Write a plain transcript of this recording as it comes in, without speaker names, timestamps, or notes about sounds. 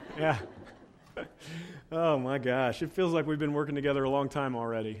Yeah. Oh my gosh, it feels like we've been working together a long time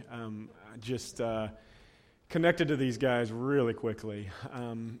already. Just connected to these guys really quickly,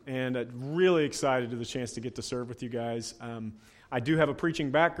 and really excited to the chance to get to serve with you guys. I do have a preaching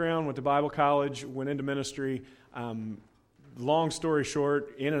background, went to Bible college, went into ministry. Long story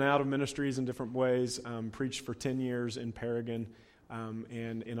short, in and out of ministries in different ways. Preached for 10 years in Paragon,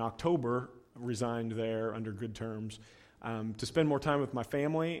 and in October resigned there under good terms to spend more time with my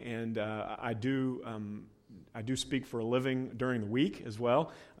family. And I do speak for a living during the week as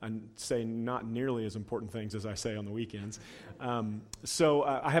well, and say not nearly as important things as I say on the weekends. So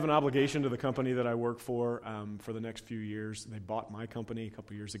I have an obligation to the company that I work for the next few years. They bought my company a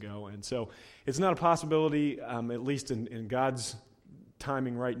couple years ago, and so it's not a possibility, at least in God's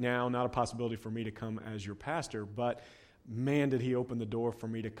timing right now, not a possibility for me to come as your pastor, but man, did he open the door for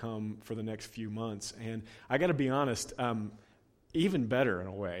me to come for the next few months. And I got to be honest, even better in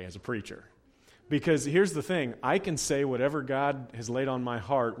a way as a preacher. Because here's the thing, I can say whatever God has laid on my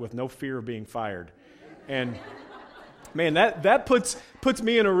heart with no fear of being fired. And man, that puts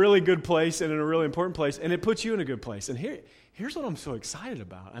me in a really good place and in a really important place, and it puts you in a good place. And here's what I'm so excited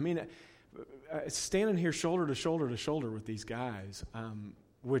about. I mean, standing here shoulder to shoulder with these guys,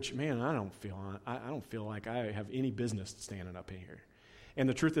 which, man, I don't feel like I have any business standing up here. And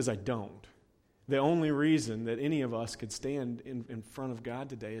the truth is I don't. The only reason that any of us could stand in front of God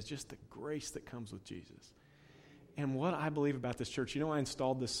today is just the grace that comes with Jesus. And what I believe about this church, I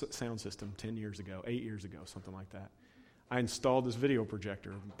installed this sound system 8 years ago, something like that. I installed this video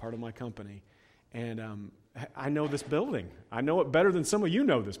projector, part of my company, and I know this building. I know it better than some of you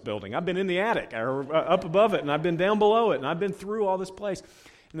know this building. I've been in the attic or up above it, and I've been down below it, and I've been through all this place.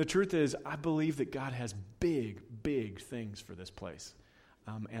 And the truth is, I believe that God has big, big things for this place.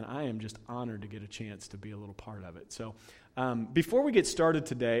 And I am just honored to get a chance to be a little part of it. So before we get started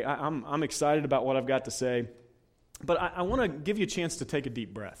today, I'm excited about what I've got to say, but I want to give you a chance to take a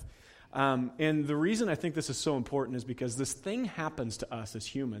deep breath. And the reason I think this is so important is because this thing happens to us as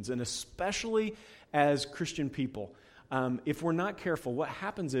humans, and especially as Christian people. If we're not careful, what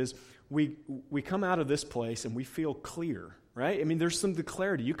happens is we come out of this place and we feel clear, right? I mean, there's some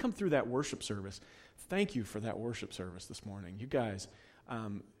clarity. You come through that worship service. Thank you for that worship service this morning. You guys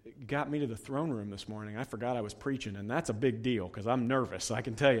got me to the throne room this morning. I forgot I was preaching, and that's a big deal because I'm nervous, I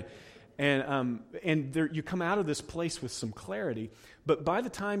can tell you. And there, you come out of this place with some clarity, but by the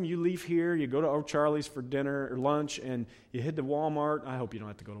time you leave here, you go to O'Charlie's for dinner or lunch, and you head to Walmart. I hope you don't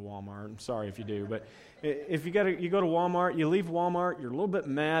have to go to Walmart. I'm sorry if you do, but if you go to Walmart, you leave Walmart, you're a little bit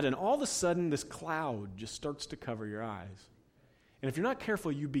mad, and all of a sudden this cloud just starts to cover your eyes. And if you're not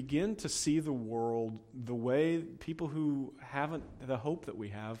careful, you begin to see the world the way people who haven't the hope that we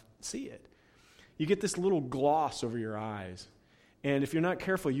have see it. You get this little gloss over your eyes. And if you're not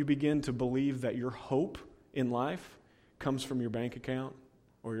careful, you begin to believe that your hope in life comes from your bank account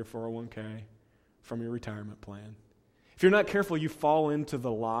or your 401k, from your retirement plan. If you're not careful, you fall into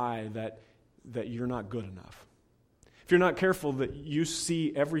the lie that you're not good enough. If you're not careful, that you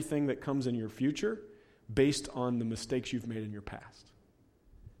see everything that comes in your future based on the mistakes you've made in your past.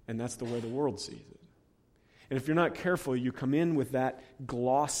 And that's the way the world sees it. And if you're not careful, you come in with that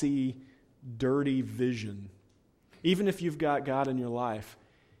glossy, dirty vision. Even if you've got God in your life,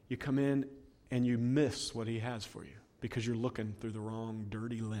 you come in and you miss what He has for you because you're looking through the wrong,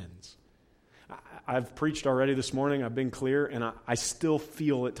 dirty lens. I've preached already this morning. I've been clear, and I still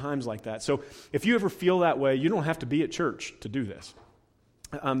feel at times like that. So if you ever feel that way, you don't have to be at church to do this.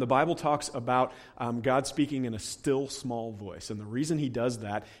 The Bible talks about God speaking in a still, small voice. And the reason He does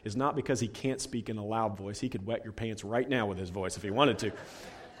that is not because He can't speak in a loud voice. He could wet your pants right now with His voice if He wanted to.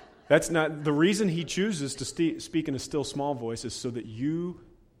 That's not the reason He chooses to speak in a still, small voice is so that you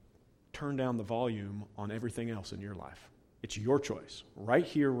turn down the volume on everything else in your life. It's your choice, right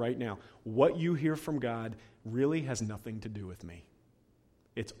here, right now. What you hear from God really has nothing to do with me.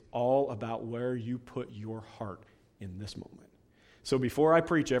 It's all about where you put your heart in this moment. So before I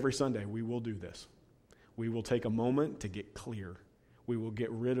preach every Sunday, we will do this. We will take a moment to get clear. We will get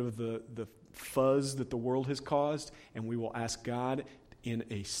rid of the fuzz that the world has caused, and we will ask God in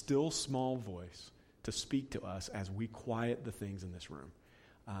a still, small voice to speak to us as we quiet the things in this room.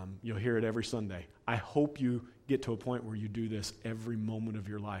 You'll hear it every Sunday. I hope you get to a point where you do this every moment of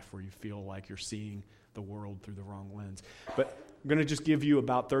your life, where you feel like you're seeing the world through the wrong lens. But I'm going to just give you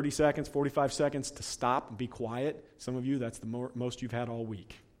about 30 seconds, 45 seconds to stop and be quiet. Some of you, that's the most you've had all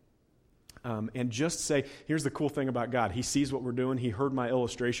week. And just say, here's the cool thing about God. He sees what we're doing. He heard my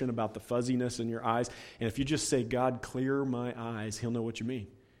illustration about the fuzziness in your eyes. And if you just say, God, clear my eyes, He'll know what you mean.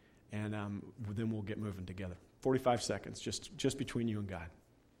 And then we'll get moving together. 45 seconds, just between you and God.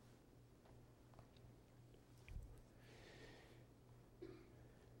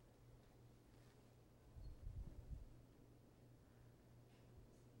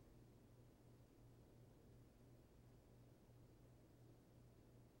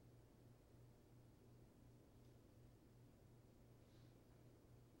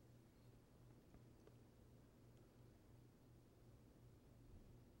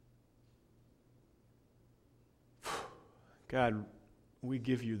 God, we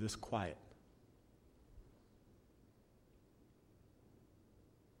give you this quiet.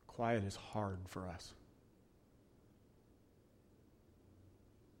 Quiet is hard for us.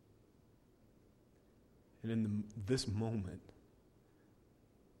 And in this moment,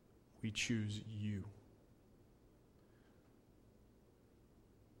 we choose you.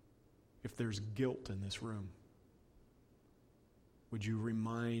 If there's guilt in this room, would you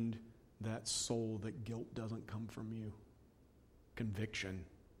remind that soul that guilt doesn't come from you? Conviction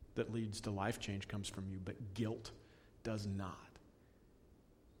that leads to life change comes from you, but guilt does not.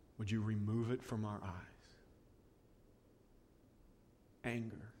 Would you remove it from our eyes?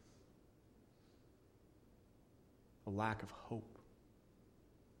 Anger, a lack of hope,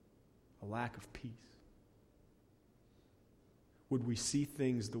 a lack of peace. Would we see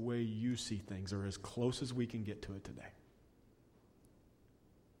things the way you see things, or as close as we can get to it today?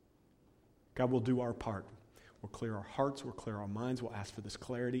 God will do our part. We'll clear our hearts, we'll clear our minds, we'll ask for this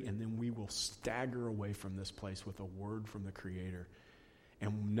clarity, and then we will stagger away from this place with a word from the Creator.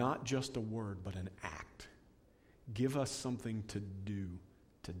 And not just a word, but an act. Give us something to do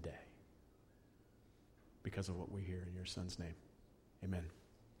today because of what we hear in your Son's name. Amen.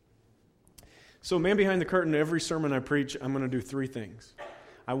 So, man behind the curtain, every sermon I preach, I'm going to do three things.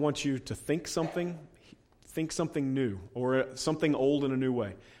 I want you to think something new, or something old in a new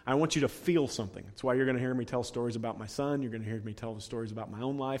way. I want you to feel something. That's why you're going to hear me tell stories about my son. You're going to hear me tell the stories about my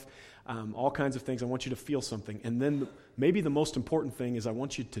own life, all kinds of things. I want you to feel something. And then maybe the most important thing is I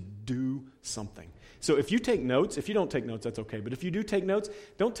want you to do something. So if you take notes, if you don't take notes, that's okay. But if you do take notes,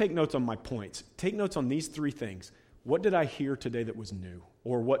 don't take notes on my points. Take notes on these three things. What did I hear today that was new?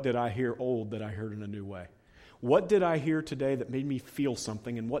 Or what did I hear old that I heard in a new way? What did I hear today that made me feel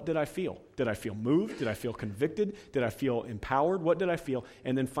something, and what did I feel? Did I feel moved? Did I feel convicted? Did I feel empowered? What did I feel?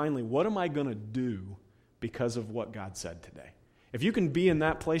 And then finally, what am I going to do because of what God said today? If you can be in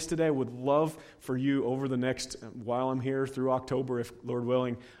that place today, I would love for you over the next, while I'm here through October, if Lord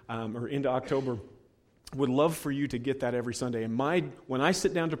willing, or into October, would love for you to get that every Sunday. And when I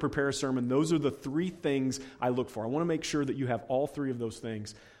sit down to prepare a sermon, those are the three things I look for. I want to make sure that you have all three of those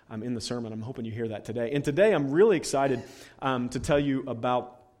things in the sermon. I'm hoping you hear that today. And today I'm really excited to tell you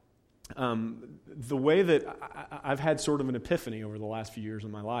about the way that I've had sort of an epiphany over the last few years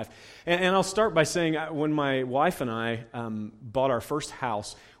of my life. And I'll start by saying when my wife and I bought our first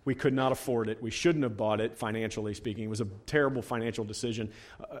house, we could not afford it. We shouldn't have bought it, financially speaking. It was a terrible financial decision.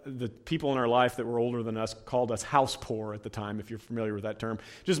 The people in our life that were older than us called us house poor at the time, if you're familiar with that term.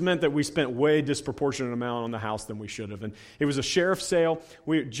 It just meant that we spent way disproportionate amount on the house than we should have. And it was a sheriff's sale.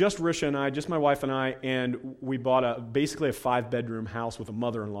 Just my wife and I, and we bought basically a 5-bedroom house with a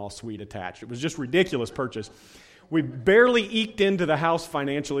mother-in-law suite attached. It was just a ridiculous purchase. We barely eked into the house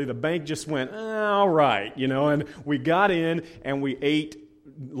financially. The bank just went, all right, and we got in and we ate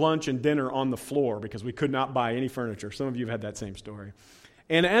lunch and dinner on the floor because we could not buy any furniture. Some of you have had that same story.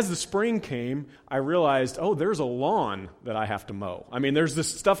 And as the spring came, I realized, there's a lawn that I have to mow. I mean, there's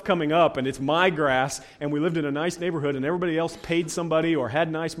this stuff coming up, and it's my grass, and we lived in a nice neighborhood, and everybody else paid somebody or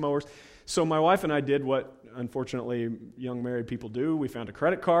had nice mowers. So my wife and I did what, unfortunately, young married people do. We found a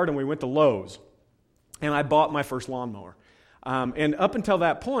credit card, and we went to Lowe's. And I bought my first lawnmower. And up until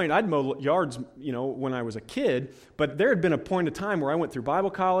that point, I'd mow yards, when I was a kid, but there had been a point of time where I went through Bible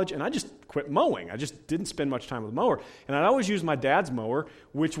college and I just quit mowing. I just didn't spend much time with the mower. And I'd always use my dad's mower,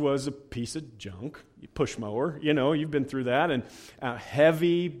 which was a piece of junk, push mower, you've been through that, and a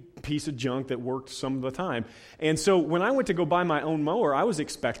heavy piece of junk that worked some of the time. And so when I went to go buy my own mower, I was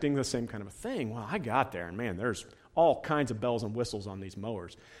expecting the same kind of a thing. Well, I got there, and man, there's all kinds of bells and whistles on these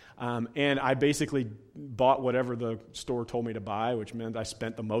mowers. And I basically bought whatever the store told me to buy, which meant I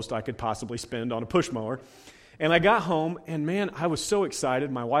spent the most I could possibly spend on a push mower. And I got home, and man, I was so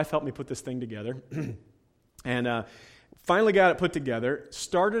excited. My wife helped me put this thing together. And finally got it put together,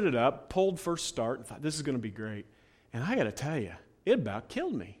 started it up, pulled first start, and thought, this is going to be great. And I got to tell you, it about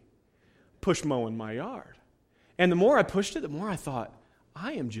killed me, push mowing my yard. And the more I pushed it, the more I thought,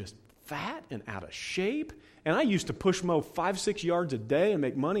 I am just fat and out of shape. And I used to push mow 5-6 yards a day and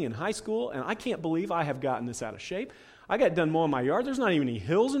make money in high school, and I can't believe I have gotten this out of shape. I got done mowing my yard. There's not even any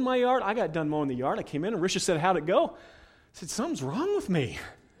hills in my yard. I got done mowing the yard. I came in, and Risha said, how'd it go? I said, something's wrong with me.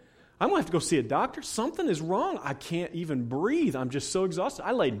 I'm going to have to go see a doctor. Something is wrong. I can't even breathe. I'm just so exhausted.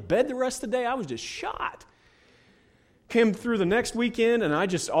 I laid in bed the rest of the day. I was just shot. Came through the next weekend, and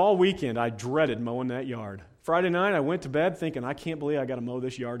all weekend, I dreaded mowing that yard. Friday night, I went to bed thinking, I can't believe I got to mow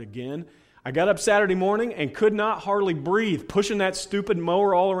this yard again. I got up Saturday morning and could not hardly breathe, pushing that stupid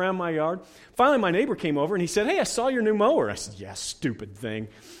mower all around my yard. Finally, my neighbor came over and he said, hey, I saw your new mower. I said, yeah, stupid thing.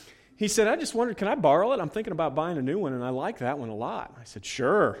 he said, I just wondered, can I borrow it? I'm thinking about buying a new one, and I like that one a lot. I said,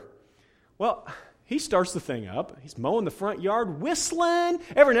 sure. Well, he starts the thing up. He's mowing the front yard, whistling,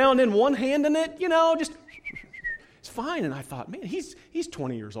 every now and then one hand in it, just it's fine. And I thought, man, he's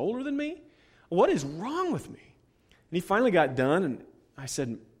 20 years older than me. What is wrong with me? And he finally got done, and I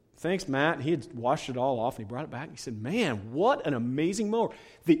said, thanks, Matt. He had washed it all off, and he brought it back. And he said, man, what an amazing mower.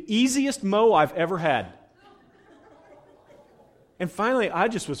 The easiest mow I've ever had. And finally, I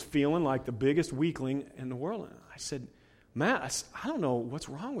just was feeling like the biggest weakling in the world. And I said, Matt, I don't know what's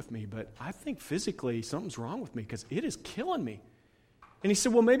wrong with me, but I think physically something's wrong with me because it is killing me. And he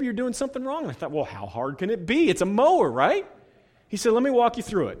said, well, maybe you're doing something wrong. And I thought, well, how hard can it be? It's a mower, right? He said, let me walk you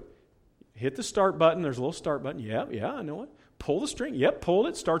through it. Hit the start button. There's a little start button. Yeah, I know it. Pull the string. Yep, pulled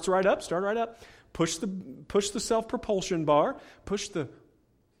it. Start right up. Push the self-propulsion bar. Push the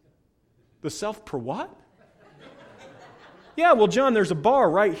what? Yeah, well, John, there's a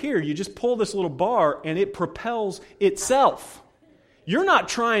bar right here. You just pull this little bar, and it propels itself. You're not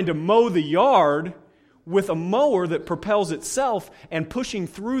trying to mow the yard with a mower that propels itself and pushing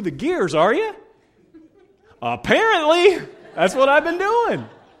through the gears, are you? Apparently, that's what I've been doing.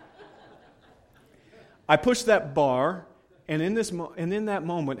 I pushed that bar, and in that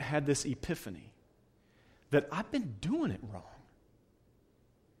moment had this epiphany that I've been doing it wrong.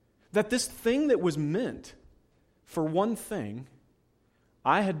 That this thing that was meant for one thing,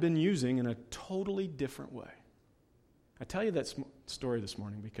 I had been using in a totally different way. I tell you that story this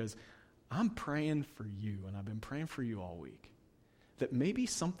morning because I'm praying for you, and I've been praying for you all week, that maybe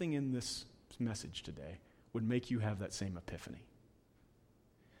something in this message today would make you have that same epiphany.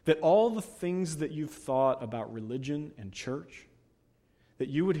 That all the things that you've thought about religion and church, that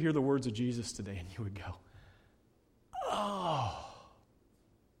you would hear the words of Jesus today and you would go, oh.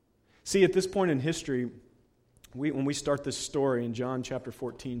 See, at this point in history, when we start this story in John chapter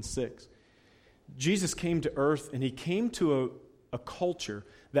 14:6, Jesus came to earth and he came to a culture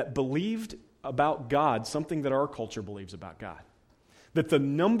that believed about God, something that our culture believes about God. That the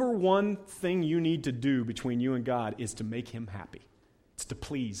number one thing you need to do between you and God is to make him happy. It's to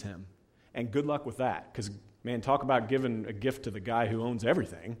please him. And good luck with that, because, man, talk about giving a gift to the guy who owns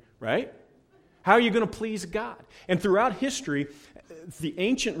everything, right? How are you going to please God? And throughout history, the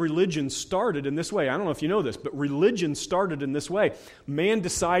ancient religion started in this way. I don't know if you know this, but religion started in this way. Man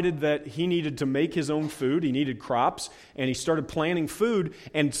decided that he needed to make his own food. He needed crops, and he started planting food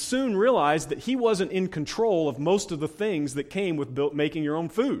and soon realized that he wasn't in control of most of the things that came with making your own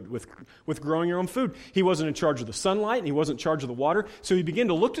food, with growing your own food. He wasn't in charge of the sunlight, and he wasn't in charge of the water. So he began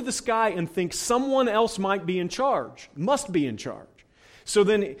to look to the sky and think someone else might be in charge, must be in charge. So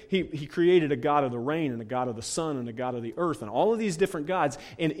then he created a god of the rain and a god of the sun and a god of the earth and all of these different gods.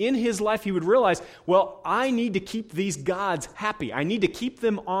 And in his life he would realize, well, I need to keep these gods happy. I need to keep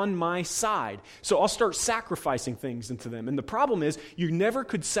them on my side. So I'll start sacrificing things into them. And the problem is you never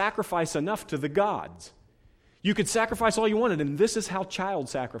could sacrifice enough to the gods. You could sacrifice all you wanted. And this is how child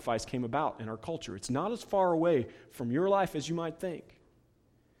sacrifice came about in our culture. It's not as far away from your life as you might think.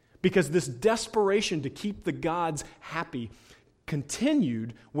 Because this desperation to keep the gods happy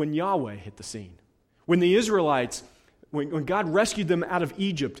continued when Yahweh hit the scene. When the Israelites, when God rescued them out of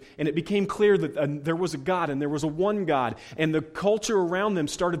Egypt, and it became clear that there was a God and there was a one God, and the culture around them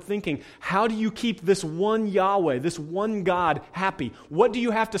started thinking, how do you keep this one Yahweh, this one God happy? What do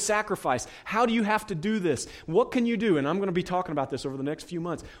you have to sacrifice? How do you have to do this? What can you do? And I'm going to be talking about this over the next few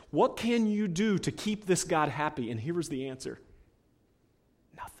months. What can you do to keep this God happy? And here is the answer.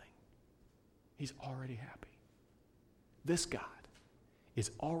 Nothing. He's already happy. This God is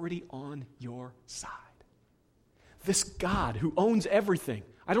already on your side. This God who owns everything.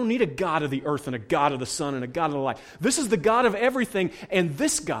 I don't need a God of the earth and a God of the sun and a God of the light. This is the God of everything, and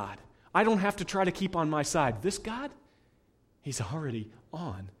this God, I don't have to try to keep on my side. This God, he's already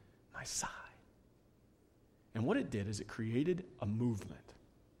on my side. And what it did is it created a movement.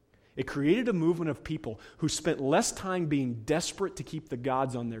 It created a movement of people who spent less time being desperate to keep the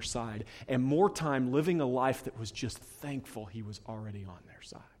gods on their side and more time living a life that was just thankful he was already on their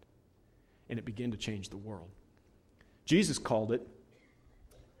side. And it began to change the world. Jesus called it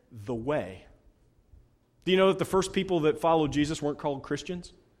the way. Do you know that the first people that followed Jesus weren't called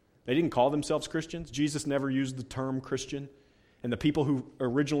Christians? They didn't call themselves Christians. Jesus never used the term Christian. And the people who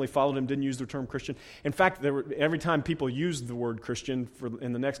originally followed him didn't use the term Christian. In fact, every time people used the word Christian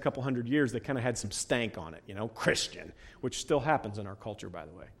in the next couple hundred years, they kind of had some stank on it, Christian, which still happens in our culture, by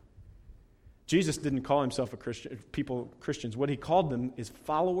the way. Jesus didn't call himself Christians. What he called them is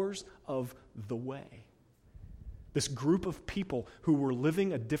followers of the way. This group of people who were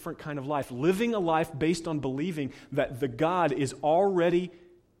living a different kind of life, living a life based on believing that the God is already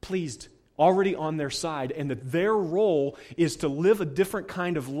pleased, already on their side, and that their role is to live a different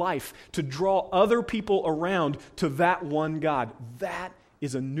kind of life, to draw other people around to that one God. That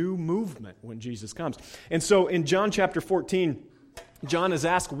is a new movement when Jesus comes. And so in John chapter 14, John is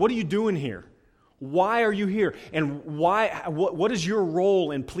asked, what are you doing here? Why are you here? And what is your role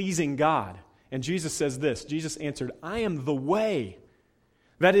in pleasing God? And Jesus says this. Jesus answered, I am the way.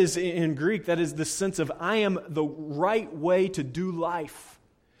 That is, in Greek, that is the sense of I am the right way to do life.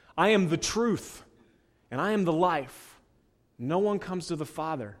 I am the truth, and I am the life. No one comes to the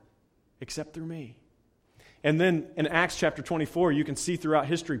Father except through me. And then in Acts chapter 24, you can see throughout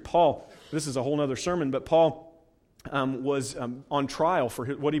history, Paul, this is a whole other sermon, but Paul was on trial for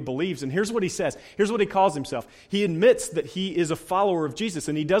what he believes. And here's what he says. Here's what he calls himself. He admits that he is a follower of Jesus,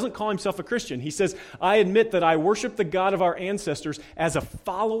 and he doesn't call himself a Christian. He says, I admit that I worship the God of our ancestors as a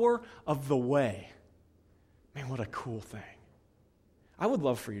follower of the way. Man, what a cool thing. I would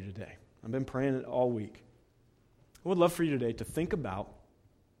love for you today, I've been praying it all week, I would love for you today to think about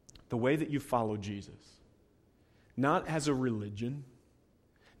the way that you follow Jesus. Not as a religion,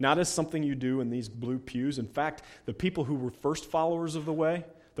 not as something you do in these blue pews. In fact, the people who were first followers of the way,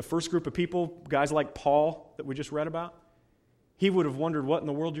 the first group of people, guys like Paul that we just read about, he would have wondered what in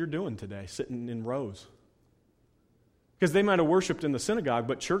the world you're doing today, sitting in rows. Because they might have worshiped in the synagogue,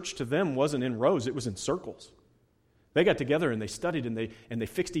 but church to them wasn't in rows, it was in circles. They got together and they studied and they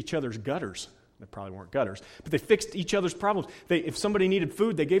fixed each other's gutters. They probably weren't gutters, but they fixed each other's problems. If somebody needed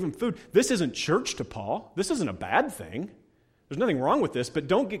food, they gave them food. This isn't church to Paul. This isn't a bad thing. There's nothing wrong with this, but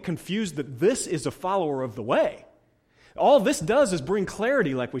don't get confused that this is a follower of the way. All this does is bring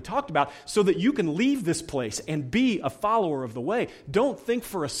clarity, like we talked about, so that you can leave this place and be a follower of the way. Don't think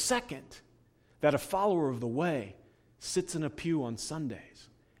for a second that a follower of the way sits in a pew on Sundays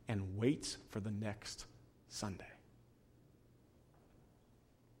and waits for the next Sunday.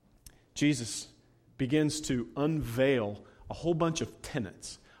 Jesus begins to unveil a whole bunch of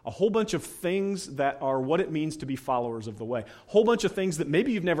tenets, a whole bunch of things that are what it means to be followers of the way. A whole bunch of things that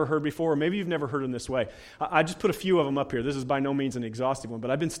maybe you've never heard before, or maybe you've never heard in this way. I just put a few of them up here. This is by no means an exhaustive one, but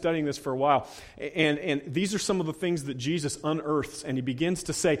I've been studying this for a while. And these are some of the things that Jesus unearths, and he begins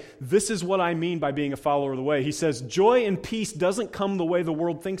to say, this is what I mean by being a follower of the way. He says, joy and peace doesn't come the way the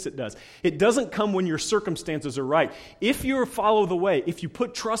world thinks it does. It doesn't come when your circumstances are right. If you follow the way, if you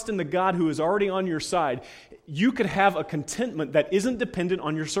put trust in the God who is already on your side, you could have a contentment that isn't dependent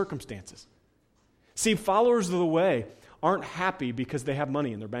on your circumstances. See, followers of the way aren't happy because they have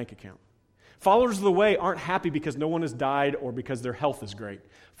money in their bank account. Followers of the way aren't happy because no one has died or because their health is great.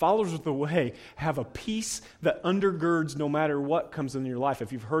 Followers of the way have a peace that undergirds no matter what comes in your life.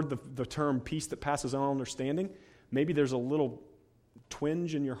 If you've heard the term peace that passes all understanding, maybe there's a little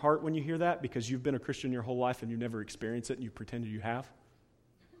twinge in your heart when you hear that because you've been a Christian your whole life and you've never experienced it and you pretended you have.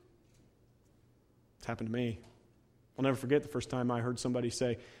 It's happened to me. I'll never forget the first time I heard somebody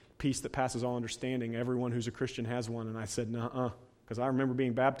say, peace that passes all understanding. Everyone who's a Christian has one. And I said, nuh-uh. Because I remember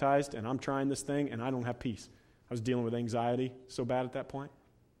being baptized, and I'm trying this thing, and I don't have peace. I was dealing with anxiety so bad at that point.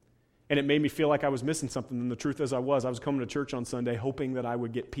 And it made me feel like I was missing something. And the truth is I was coming to church on Sunday hoping that I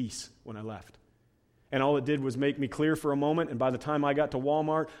would get peace when I left. And all it did was make me clear for a moment, and by the time I got to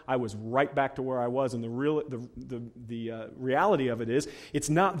Walmart, I was right back to where I was. And the reality of it is, it's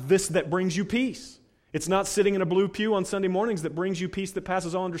not this that brings you peace. It's not sitting in a blue pew on Sunday mornings that brings you peace that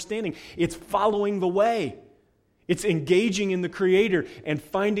passes all understanding. It's following the way. It's engaging in the Creator and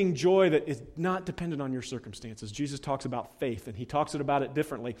finding joy that is not dependent on your circumstances. Jesus talks about faith, and he talks about it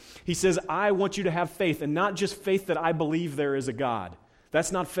differently. He says, I want you to have faith, and not just faith that I believe there is a God.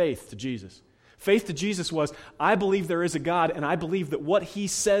 That's not faith to Jesus. Faith to Jesus was, I believe there is a God, and I believe that what he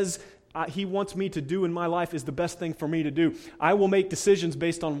says he wants me to do in my life is the best thing for me to do. I will make decisions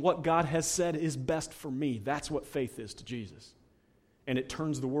based on what God has said is best for me. That's what faith is to Jesus. And it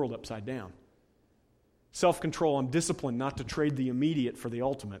turns the world upside down. Self-control, I'm disciplined not to trade the immediate for the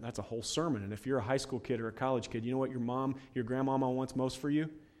ultimate. That's a whole sermon. And if you're a high school kid or a college kid, you know what your grandmama wants most for you?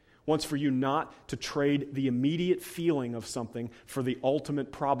 Wants for you not to trade the immediate feeling of something for the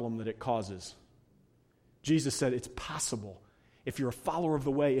ultimate problem that it causes. Jesus said it's possible. If you're a follower of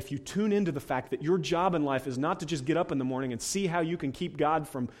the way, if you tune into the fact that your job in life is not to just get up in the morning and see how you can keep God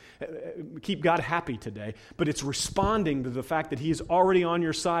happy today, but it's responding to the fact that he is already on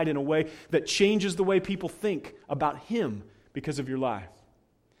your side in a way that changes the way people think about him because of your life.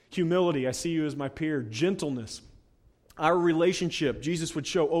 Humility, I see you as my peer. Gentleness, our relationship. Jesus would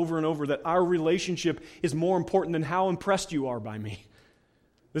show over and over that our relationship is more important than how impressed you are by me.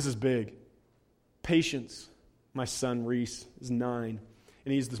 This is big. Patience. My son, Reese, is 9,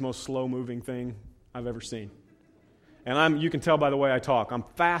 and he's the most slow-moving thing I've ever seen. And you can tell by the way I talk. I'm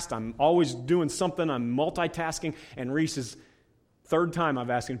fast. I'm always doing something. I'm multitasking. And Reese is third time I've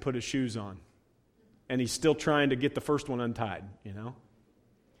asked him to put his shoes on. And he's still trying to get the first one untied,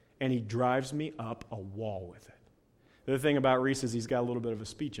 And he drives me up a wall with it. The other thing about Reese is he's got a little bit of a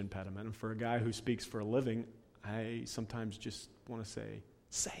speech impediment. And for a guy who speaks for a living, I sometimes just want to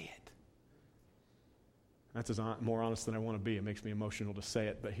say it. That's more honest than I want to be. It makes me emotional to say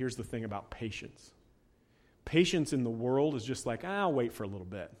it. But here's the thing about patience. Patience in the world is just like, I'll wait for a little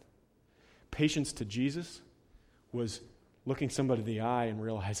bit. Patience to Jesus was looking somebody in the eye and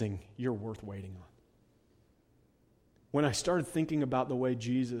realizing you're worth waiting on. When I started thinking about the way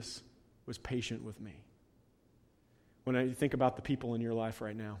Jesus was patient with me, when I think about the people in your life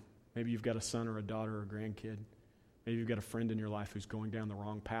right now, maybe you've got a son or a daughter or a grandkid, maybe you've got a friend in your life who's going down the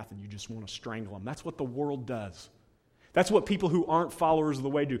wrong path and you just want to strangle them. That's what the world does. That's what people who aren't followers of the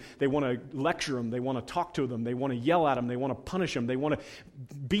way do. They want to lecture them. They want to talk to them. They want to yell at them. They want to punish them. They want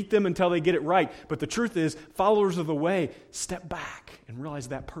to beat them until they get it right. But the truth is, followers of the way step back and realize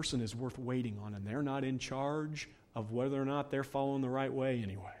that person is worth waiting on, and they're not in charge of whether or not they're following the right way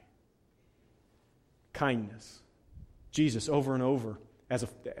anyway. Kindness. Jesus, over and over,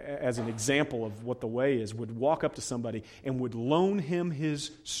 as an example of what the way is, would walk up to somebody and would loan him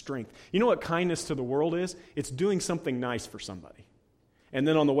his strength. You know what kindness to the world is? It's doing something nice for somebody. And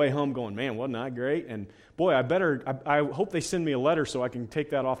then on the way home going, man, wasn't I great? And boy, I hope they send me a letter so I can take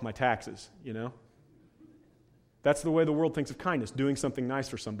that off my taxes, That's the way the world thinks of kindness, doing something nice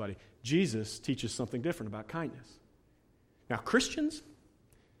for somebody. Jesus teaches something different about kindness. Now, Christians,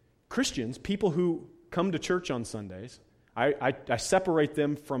 people who come to church on Sundays, I separate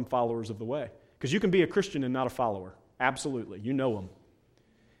them from followers of the way. Because you can be a Christian and not a follower. Absolutely. You know them.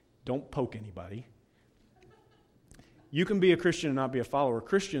 Don't poke anybody. You can be a Christian and not be a follower.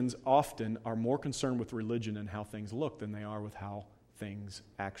 Christians often are more concerned with religion and how things look than they are with how things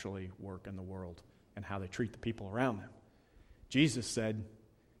actually work in the world and how they treat the people around them. Jesus said,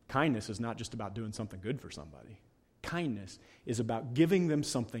 kindness is not just about doing something good for somebody. Kindness is about giving them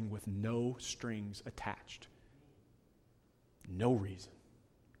something with no strings attached. No reason.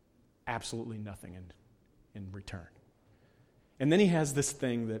 Absolutely nothing in return. And then he has this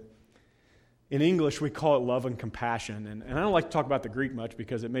thing that in English we call it love and compassion. And I don't like to talk about the Greek much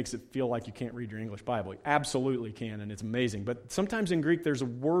because it makes it feel like you can't read your English Bible. You absolutely can, and it's amazing. But sometimes in Greek there's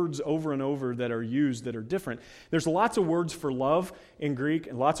words over and over that are used that are different. There's lots of words for love in Greek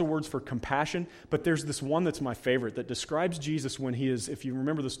and lots of words for compassion, but there's this one that's my favorite that describes Jesus when he is, if you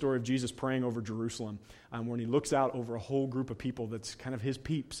remember the story of Jesus praying over Jerusalem, when he looks out over a whole group of people that's kind of his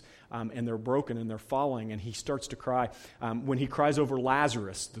peeps, and they're broken and they're falling, and he starts to cry. When he cries over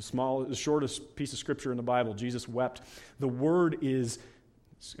Lazarus, the shortest piece of scripture in the Bible, Jesus wept. The word is,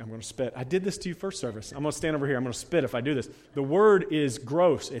 I'm going to spit. I did this to you first service. I'm going to stand over here. I'm going to spit if I do this. The word is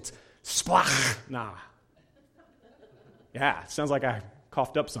gross. It's splachna. Yeah, it sounds like I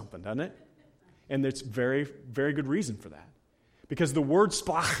coughed up something, doesn't it? And there's very, very good reason for that. Because the word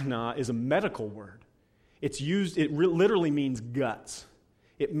splachna is a medical word. It's used, literally means guts.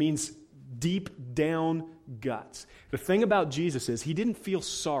 It means deep down guts. The thing about Jesus is he didn't feel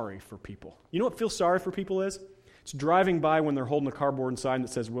sorry for people. You know what feel sorry for people is? It's driving by when they're holding a cardboard sign that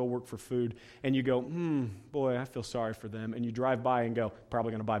says, we'll work for food, and you go, boy, I feel sorry for them. And you drive by and go,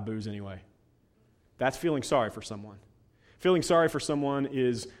 probably going to buy booze anyway. That's feeling sorry for someone. Feeling sorry for someone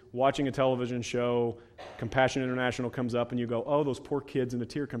is watching a television show, Compassion International comes up, and you go, oh, those poor kids, and a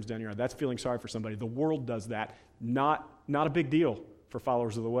tear comes down your eye. That's feeling sorry for somebody. The world does that. Not a big deal for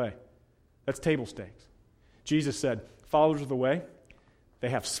followers of the way. That's table stakes. Jesus said, followers of the way, they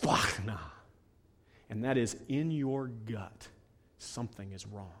have splachna. And that is in your gut, something is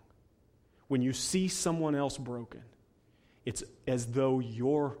wrong. When you see someone else broken, it's as though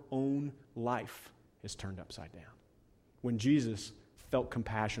your own life is turned upside down. When Jesus felt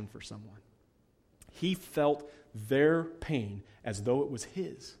compassion for someone, he felt their pain as though it was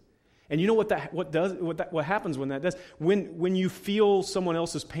his. And you know what happens when that does? When you feel someone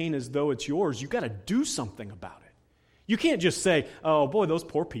else's pain as though it's yours, you've got to do something about it. You can't just say, oh boy, those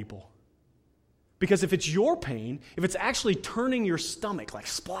poor people. Because if it's your pain, if it's actually turning your stomach like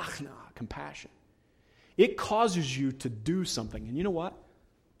splachna, compassion, it causes you to do something. And you know what?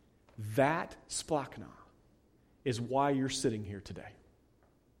 That splachna is why you're sitting here today.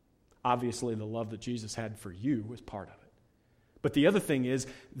 Obviously, the love that Jesus had for you was part of it. But the other thing is,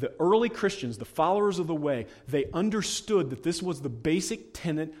 the early Christians, the followers of the way, they understood that this was the basic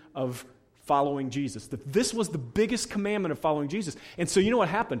tenet of following Jesus, that this was the biggest commandment of following Jesus. And so you know what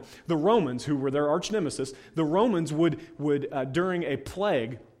happened? The Romans, who were their arch nemesis, the Romans would during a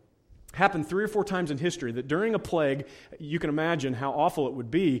plague, happened 3 or 4 times in history, that during a plague, you can imagine how awful it would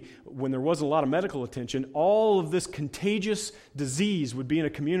be when there wasn't a lot of medical attention. All of this contagious disease would be in a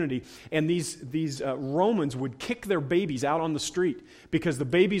community, and these Romans would kick their babies out on the street because the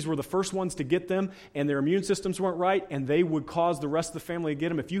babies were the first ones to get them, and their immune systems weren't right, and they would cause the rest of the family to get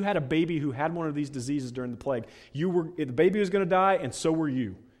them. If you had a baby who had one of these diseases during the plague, the baby was going to die, and so were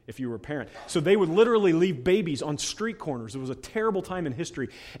you, if you were a parent. So they would literally leave babies on street corners. It was a terrible time in history.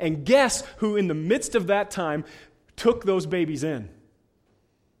 And guess who in the midst of that time took those babies in? It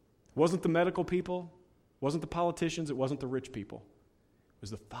wasn't the medical people, it wasn't the politicians, it wasn't the rich people. It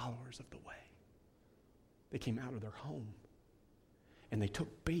was the followers of the way. They came out of their home and they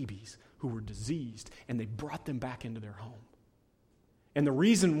took babies who were diseased and they brought them back into their home. And the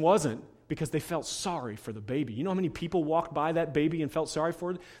reason wasn't because they felt sorry for the baby. You know how many people walked by that baby and felt sorry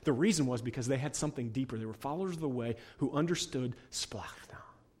for it? The reason was because they had something deeper. They were followers of the way who understood splachna.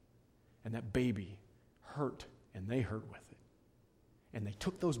 And that baby hurt, and they hurt with it. And they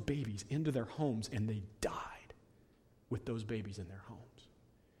took those babies into their homes, and they died with those babies in their homes.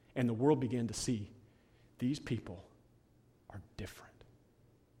 And the world began to see these people are different.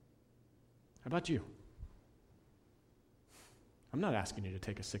 How about you? I'm not asking you to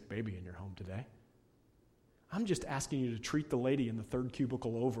take a sick baby in your home today. I'm just asking you to treat the lady in the third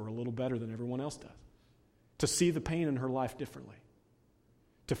cubicle over a little better than everyone else does. To see the pain in her life differently.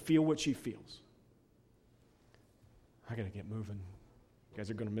 To feel what she feels. I got to get moving. You guys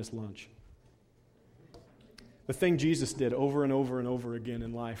are going to miss lunch. The thing Jesus did over and over and over again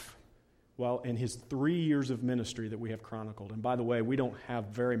in life, well, in his 3 years of ministry that we have chronicled, and by the way, we don't have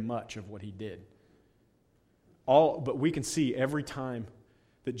very much of what he did. But we can see every time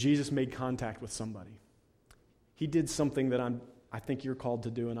that Jesus made contact with somebody, he did something that I think you're called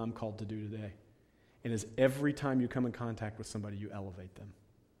to do and I'm called to do today. And is every time you come in contact with somebody, you elevate them.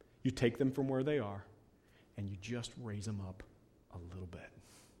 You take them from where they are and you just raise them up a little bit.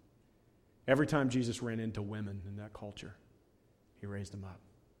 Every time Jesus ran into women in that culture, he raised them up.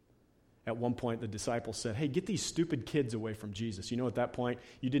 At one point, the disciples said, hey, get these stupid kids away from Jesus. You know, at that point,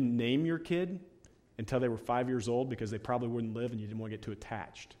 you didn't name your kid until they were 5 years old because they probably wouldn't live and you didn't want to get too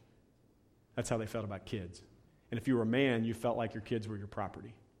attached. That's how they felt about kids. And if you were a man, you felt like your kids were your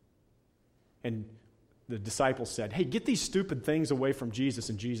property. And the disciples said, hey, get these stupid things away from Jesus.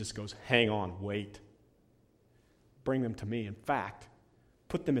 And Jesus goes, hang on, wait. Bring them to me. In fact,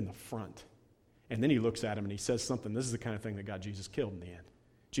 put them in the front. And then he looks at him and he says something. This is the kind of thing that got Jesus killed in the end.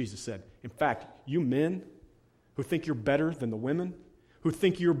 Jesus said, in fact, you men who think you're better than the women, who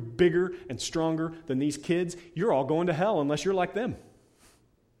think you're bigger and stronger than these kids, you're all going to hell unless you're like them.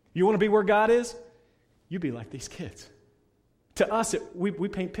 You want to be where God is? You be like these kids. To us, we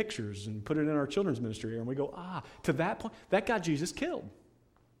paint pictures and put it in our children's ministry, and we go, to that point, that got Jesus killed.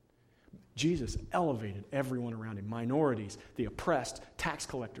 Jesus elevated everyone around him, minorities, the oppressed, tax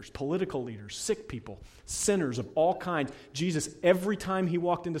collectors, political leaders, sick people, sinners of all kinds. Jesus, every time he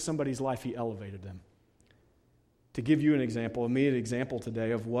walked into somebody's life, he elevated them. To give you an example, an immediate example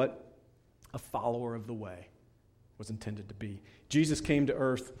today of what a follower of the way was intended to be. Jesus came to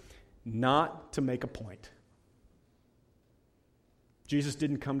earth not to make a point. Jesus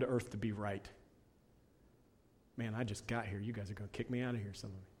didn't come to earth to be right. Man, I just got here. You guys are going to kick me out of here,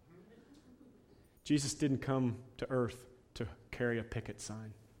 some of you. Jesus didn't come to earth to carry a picket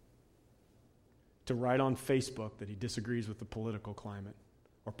sign, to write on Facebook that he disagrees with the political climate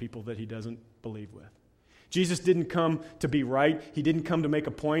or people that he doesn't believe with. Jesus didn't come to be right. He didn't come to make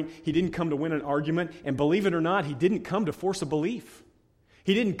a point. He didn't come to win an argument. And believe it or not, he didn't come to force a belief.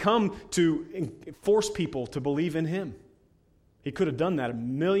 He didn't come to force people to believe in him. He could have done that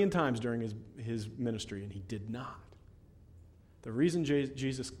 1,000,000 times during his ministry, and he did not. The reason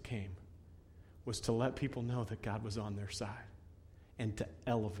Jesus came was to let people know that God was on their side and to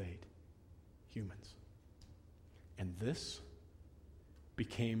elevate humans. And this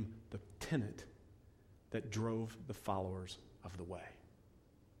became the tenet that drove the followers of the way.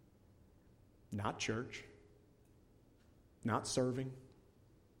 Not church, not serving.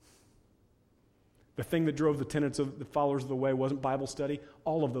 The thing that drove the tenets of the followers of the way wasn't Bible study.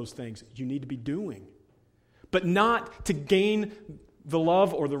 All of those things you need to be doing. But not to gain the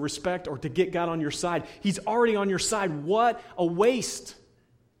love or the respect or to get God on your side. He's already on your side. What a waste.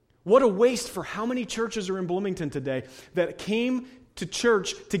 What a waste for how many churches are in Bloomington today that came to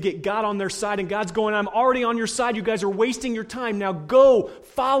church to get God on their side, and God's going, I'm already on your side. You guys are wasting your time. Now go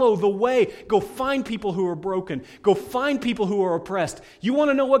follow the way. Go find people who are broken. Go find people who are oppressed. You want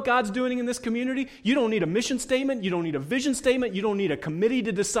to know what God's doing in this community? You don't need a mission statement. You don't need a vision statement. You don't need a committee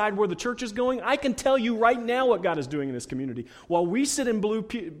to decide where the church is going. I can tell you right now what God is doing in this community. While we sit in blue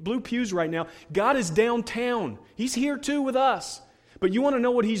pews right now, God is downtown. He's here too with us. But you want to know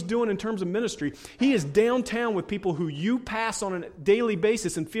what He's doing in terms of ministry? He is downtown with people who you pass on a daily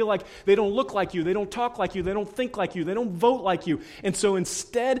basis and feel like they don't look like you, they don't talk like you, they don't think like you, they don't vote like you. And so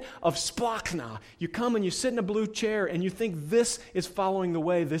instead of splachna, you come and you sit in a blue chair and you think this is following the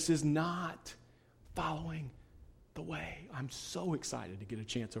way. This is not following the way. I'm so excited to get a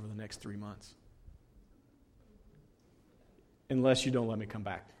chance over the next 3 months. Unless you don't let me come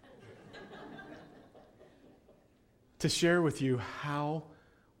back. To share with you how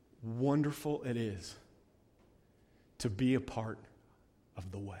wonderful it is to be a part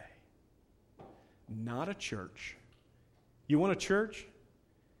of the way. Not a church. You want a church?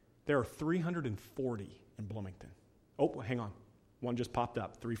 There are 340 in Bloomington. Oh, hang on. One just popped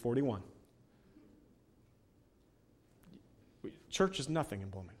up, 341. Church is nothing in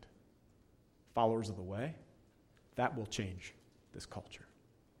Bloomington. Followers of the way, that will change this culture.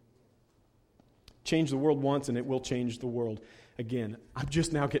 Change the world once, and it will change the world again. I'm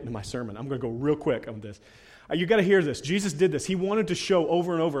just now getting to my sermon. I'm going to go real quick on this. You got to hear this. Jesus did this. He wanted to show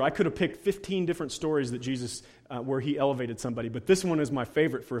over and over. I could have picked 15 different stories that Jesus, where He elevated somebody, but this one is my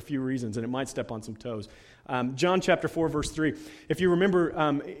favorite for a few reasons, and it might step on some toes. John chapter 4, verse 3. If you remember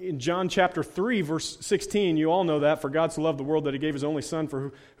in John chapter 3, verse 16, you all know that. For God so loved the world that He gave His only Son,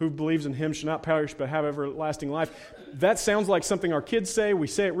 for who believes in Him shall not perish but have everlasting life. That sounds like something our kids say. We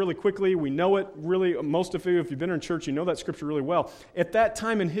say it really quickly. We know it really. Most of you, if you've been in church, you know that scripture really well. At that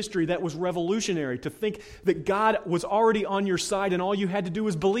time in history, that was revolutionary to think that God was already on your side and all you had to do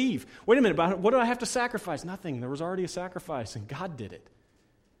was believe. Wait a minute, what do I have to sacrifice? Nothing. There was already a sacrifice, and God did it.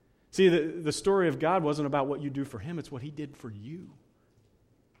 See, the story of God wasn't about what you do for Him, it's what He did for you.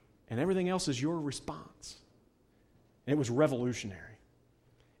 And everything else is your response. And it was revolutionary.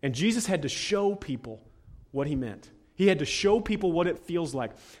 And Jesus had to show people what He meant. He had to show people what it feels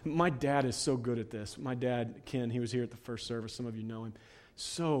like. My dad is so good at this. My dad, Ken, he was here at the first service. Some of you know him.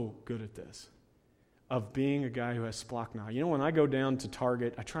 So good at this. Of being a guy who has splachna. You know, when I go down to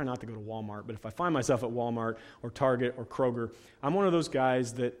Target, I try not to go to Walmart, but if I find myself at Walmart or Target or Kroger, I'm one of those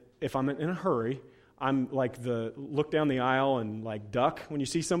guys that if I'm in a hurry, I'm like the look down the aisle and like duck when you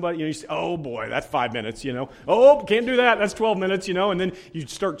see somebody, you say, oh boy, that's 5 minutes, you know. Oh, can't do that, that's 12 minutes, you know, and then you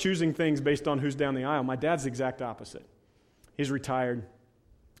start choosing things based on who's down the aisle. My dad's the exact opposite. He's retired,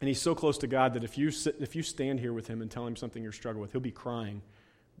 and he's so close to God that if you stand here with him and tell him something you're struggling with, he'll be crying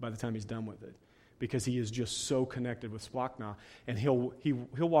by the time he's done with it. Because he is just so connected with splachna. And he'll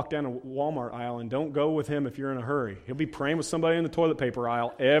walk down a Walmart aisle, and don't go with him if you're in a hurry. He'll be praying with somebody in the toilet paper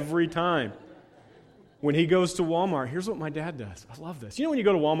aisle every time. When he goes to Walmart, here's what my dad does. I love this. You know when you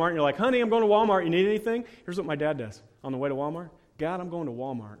go to Walmart and you're like, honey, I'm going to Walmart. You need anything? Here's what my dad does. On the way to Walmart, God, I'm going to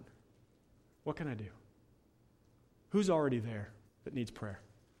Walmart. What can I do? Who's already there that needs prayer?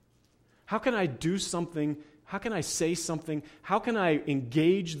 How can I do something? How can I say something? How can I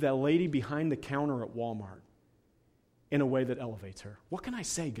engage that lady behind the counter at Walmart in a way that elevates her? What can I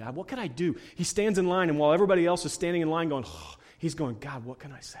say, God? What can I do? He stands in line, and while everybody else is standing in line going, oh, he's going, God, what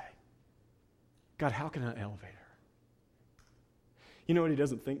can I say? God, how can I elevate her? You know what he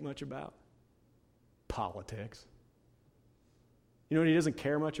doesn't think much about? Politics. You know what he doesn't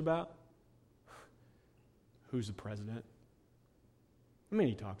care much about? Who's the president? I mean,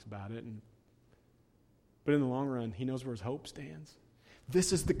 he talks about it, but in the long run, he knows where his hope stands.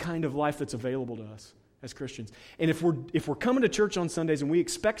 This is the kind of life that's available to us as Christians. And if we're coming to church on Sundays and we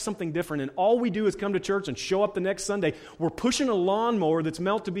expect something different, and all we do is come to church and show up the next Sunday, we're pushing a lawnmower that's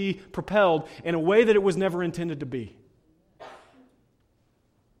meant to be propelled in a way that it was never intended to be.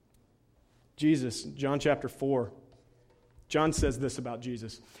 Jesus, John chapter 4, John says this about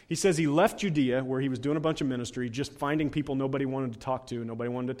Jesus. He says he left Judea, where he was doing a bunch of ministry, just finding people nobody wanted to talk to, nobody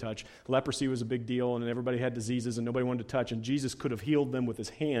wanted to touch. Leprosy was a big deal, and everybody had diseases, and nobody wanted to touch. And Jesus could have healed them with his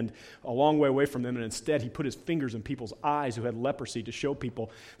hand a long way away from them, and instead he put his fingers in people's eyes who had leprosy to show people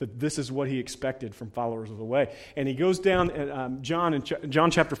that this is what he expected from followers of the way. And he goes down, and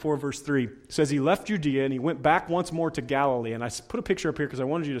John chapter 4, verse 3, says he left Judea, and he went back once more to Galilee. And I put a picture up here because I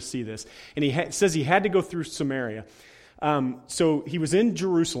wanted you to see this. And he says he had to go through Samaria. So he was in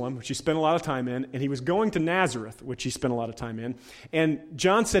Jerusalem, which he spent a lot of time in, and he was going to Nazareth, which he spent a lot of time in. And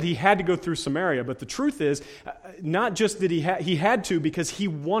John said he had to go through Samaria, but the truth is, not just that he had to because he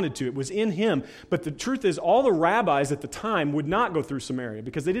wanted to. It was in him. But the truth is, all the rabbis at the time would not go through Samaria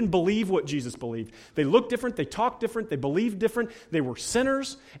because they didn't believe what Jesus believed. They looked different, they talked different, they believed different. They were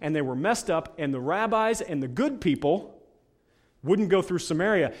sinners, and they were messed up, and the rabbis and the good people wouldn't go through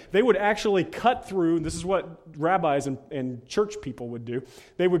Samaria. They would actually cut through, this is what rabbis and church people would do.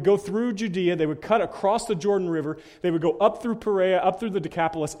 They would go through Judea, they would cut across the Jordan River, they would go up through Perea, up through the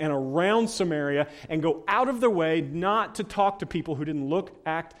Decapolis, and around Samaria, and go out of their way not to talk to people who didn't look,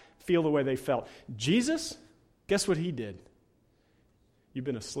 act, feel the way they felt. Jesus, guess what he did? You've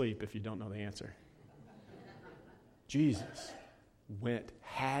been asleep if you don't know the answer. Jesus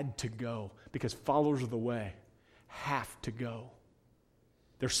had to go, because followers of the way have to go.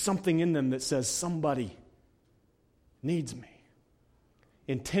 There's something in them that says somebody needs me.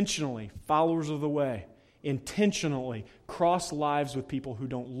 Intentionally, followers of the way, intentionally cross lives with people who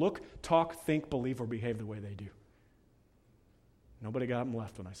don't look, talk, think, believe, or behave the way they do. Nobody got them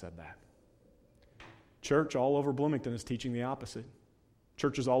left when I said that. Church all over Bloomington is teaching the opposite.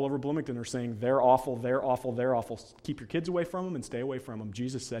 Churches all over Bloomington are saying they're awful, they're awful, they're awful. Keep your kids away from them and stay away from them.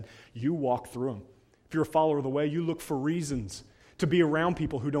 Jesus said, you walk through them. If you're a follower of the way, you look for reasons to be around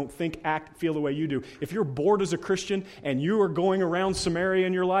people who don't think, act, feel the way you do. If you're bored as a Christian and you are going around Samaria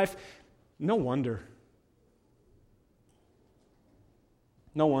in your life, no wonder.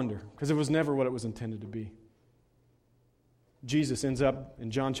 No wonder, because it was never what it was intended to be. Jesus ends up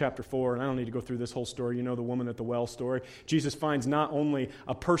in John chapter 4, and I don't need to go through this whole story. You know the woman at the well story. Jesus finds not only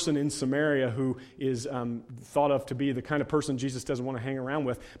a person in Samaria who is thought of to be the kind of person Jesus doesn't want to hang around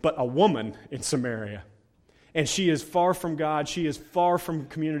with, but a woman in Samaria. And she is far from God. She is far from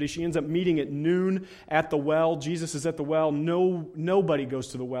community. She ends up meeting at noon at the well. Jesus is at the well. Nobody goes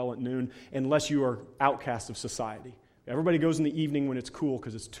to the well at noon unless you are outcast of society. Everybody goes in the evening when it's cool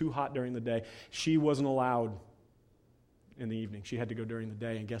because it's too hot during the day. She wasn't allowed in the evening. She had to go during the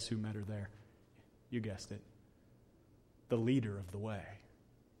day, and guess who met her there? You guessed it. The leader of the way.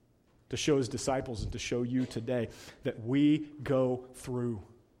 To show his disciples and to show you today that we go through.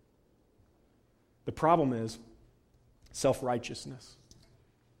 The problem is self-righteousness.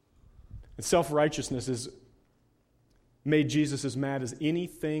 And self-righteousness has made Jesus as mad as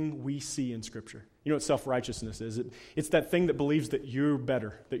anything we see in Scripture. You know what self-righteousness is? It's that thing that believes that you're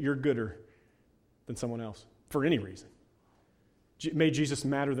better, that you're gooder than someone else, for any reason. Made Jesus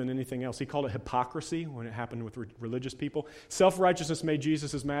madder than anything else. He called it hypocrisy when it happened with religious people. Self-righteousness made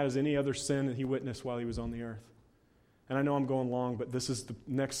Jesus as mad as any other sin that he witnessed while he was on the earth. And I know I'm going long, but this is the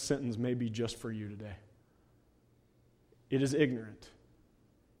next sentence may be just for you today. It is ignorant.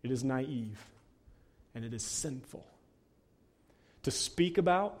 It is naive. And it is sinful to speak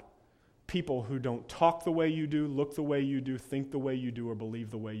about people who don't talk the way you do, look the way you do, think the way you do, or believe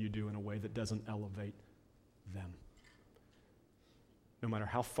the way you do in a way that doesn't elevate them. No matter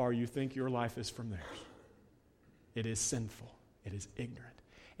how far you think your life is from theirs, it is sinful, it is ignorant,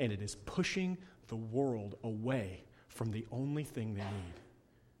 and it is pushing the world away from the only thing they need,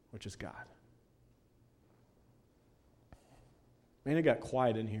 which is God. Man, it got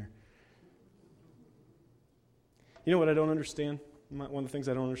quiet in here. You know what I don't understand? One of the things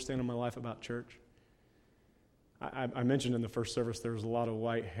I don't understand in my life about church? I mentioned in the first service there was a lot of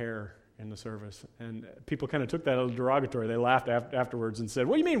white hair in the service. And people kind of took that as derogatory. They laughed afterwards and said,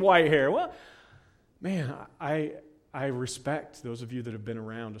 what do you mean white hair? Well, man, I respect those of you that have been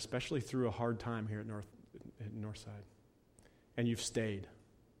around, especially through a hard time here at Northside. And you've stayed.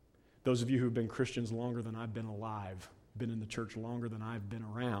 Those of you who have been Christians longer than I've been alive, been in the church longer than I've been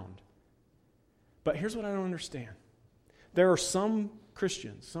around. But here's what I don't understand. There are some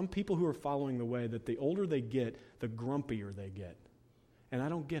Christians, some people who are following the way that the older they get, the grumpier they get. And I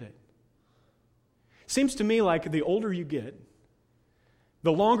don't get it. Seems to me like the older you get,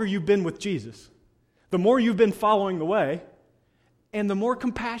 the longer you've been with Jesus, the more you've been following the way, and the more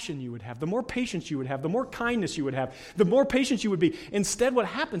compassion you would have, the more patience you would have, the more kindness you would have, the more patience you would be. Instead, what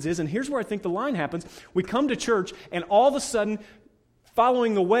happens is, and here's where I think the line happens, we come to church, and all of a sudden,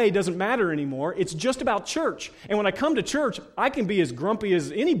 following the way doesn't matter anymore. It's just about church. And when I come to church, I can be as grumpy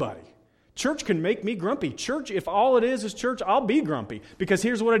as anybody. Church can make me grumpy. Church, if all it is church, I'll be grumpy. Because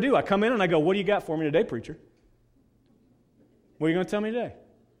here's what I do. I come in and I go, what do you got for me today, preacher? What are you going to tell me today?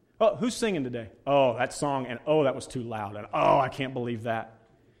 Oh, who's singing today? Oh, that song, and oh, that was too loud. And oh, I can't believe that.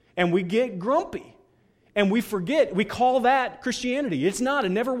 And we get grumpy. And we forget. We call that Christianity. It's not. It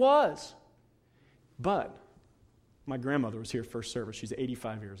never was. But my grandmother was here first service. She's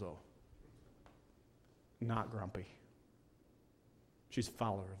 85 years old. Not grumpy. She's a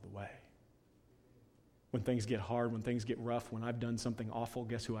follower of the way. When things get hard, when things get rough, when I've done something awful,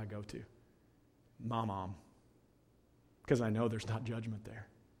 guess who I go to? My mom. Because I know there's not judgment there.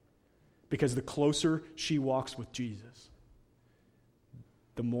 Because the closer she walks with Jesus,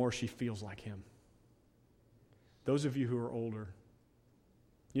 the more she feels like him. Those of you who are older,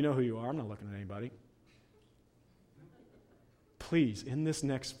 you know who you are. I'm not looking at anybody. Please, in this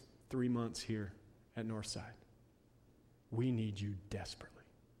next 3 months here at Northside, we need you desperately.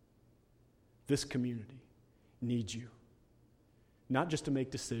 This community needs you. Not just to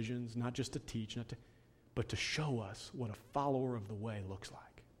make decisions, not just to teach, but to show us what a follower of the way looks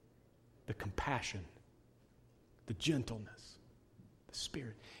like. The compassion, the gentleness, the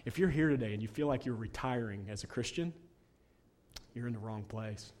Spirit. If you're here today and you feel like you're retiring as a Christian, you're in the wrong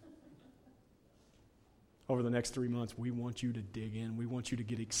place. Over the next 3 months, we want you to dig in. We want you to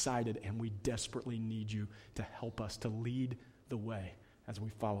get excited, and we desperately need you to help us to lead the way as we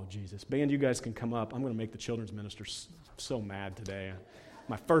follow Jesus. Band, you guys can come up. I'm going to make the children's ministers so mad today.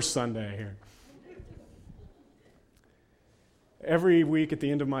 My first Sunday here. Every week at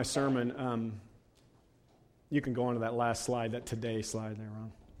the end of my sermon, you can go on to that last slide, that today slide there,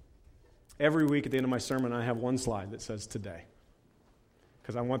 Ron. Every week at the end of my sermon, I have one slide that says today.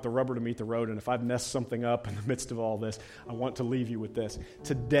 Because I want the rubber to meet the road, and if I've messed something up in the midst of all this, I want to leave you with this.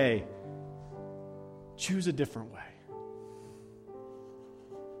 Today, choose a different way.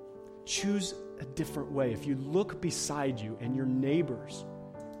 Choose a different way. If you look beside you and your neighbors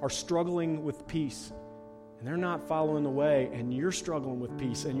are struggling with peace, and they're not following the way, and you're struggling with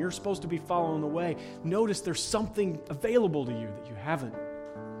peace, and you're supposed to be following the way, notice there's something available to you that you haven't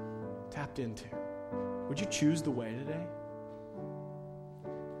tapped into. Would you choose the way today?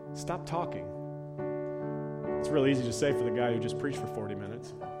 Stop talking. It's real easy to say for the guy who just preached for 40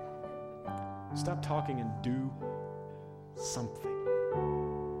 minutes. Stop talking and do something.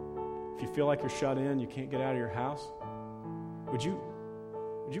 If you feel like you're shut in, you can't get out of your house, would you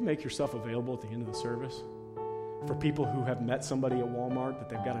make yourself available at the end of the service for people who have met somebody at Walmart that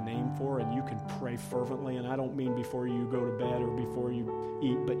they've got a name for, and you can pray fervently? And I don't mean before you go to bed or before you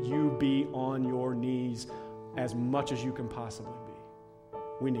eat, but you be on your knees as much as you can possibly be.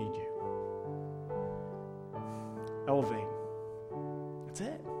 We need you. Elevate. That's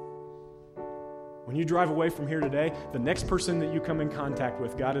it. When you drive away from here today, the next person that you come in contact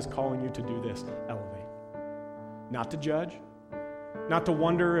with, God is calling you to do this. Elevate. Not to judge. Not to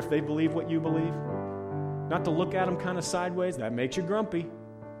wonder if they believe what you believe. Not to look at them kind of sideways. That makes you grumpy.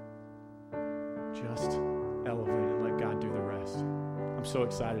 Just elevate and let God do the rest. I'm so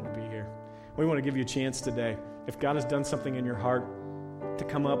excited to be here. We want to give you a chance today. If God has done something in your heart, to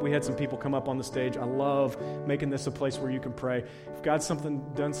come up. We had some people come up on the stage. I love making this a place where you can pray. If God's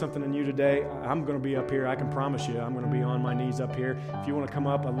done something in you today, I'm going to be up here. I can promise you I'm going to be on my knees up here. If you want to come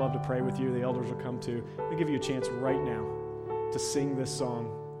up, I'd love to pray with you. The elders will come too. I'll give you a chance right now to sing this song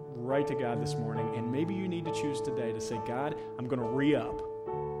right to God this morning. And maybe you need to choose today to say, God, I'm going to re-up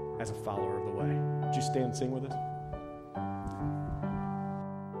as a follower of the way. Would you stand and sing with us?